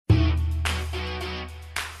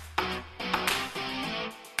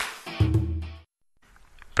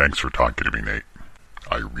Thanks for talking to me, Nate.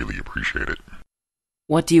 I really appreciate it.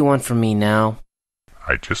 What do you want from me now?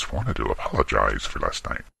 I just wanted to apologize for last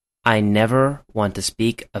night. I never want to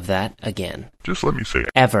speak of that again. Just let me say it.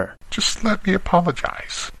 Ever. Just let me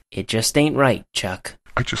apologize. It just ain't right, Chuck.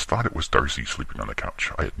 I just thought it was Darcy sleeping on the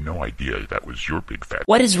couch. I had no idea that was your big fat...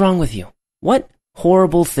 What is wrong with you? What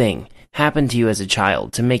horrible thing happened to you as a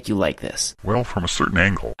child to make you like this? Well, from a certain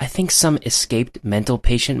angle... I think some escaped mental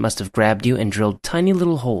patient must have grabbed you and drilled tiny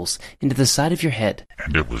little holes into the side of your head.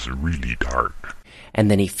 And it was really dark.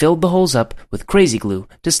 And then he filled the holes up with crazy glue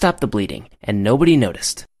to stop the bleeding, and nobody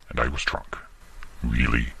noticed. And I was drunk.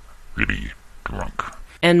 Really, really drunk.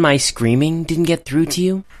 And my screaming didn't get through to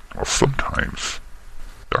you? Well, sometimes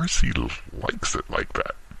Darcy likes it like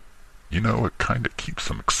that. You know, it kind of keeps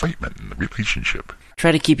some excitement in the relationship.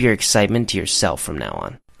 Try to keep your excitement to yourself from now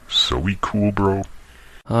on. So we cool, bro?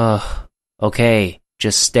 Okay.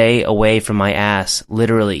 Just stay away from my ass.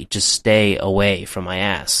 Literally, just stay away from my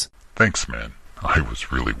ass. Thanks, man. I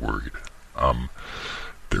was really worried.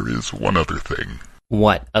 There is one other thing.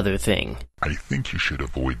 What other thing? I think you should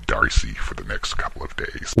avoid Darcy for the next couple of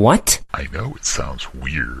days. What? I know it sounds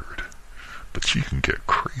weird, but she can get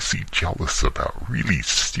crazy jealous about really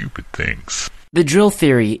stupid things. The drill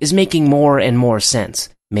theory is making more and more sense.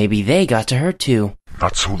 Maybe they got to her too.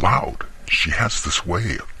 Not so loud. She has this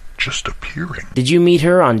way of just appearing. Did you meet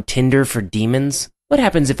her on Tinder for Demons? What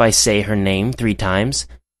happens if I say her name 3 times?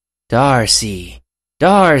 Darcy.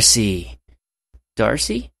 Darcy.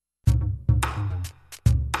 Darcy?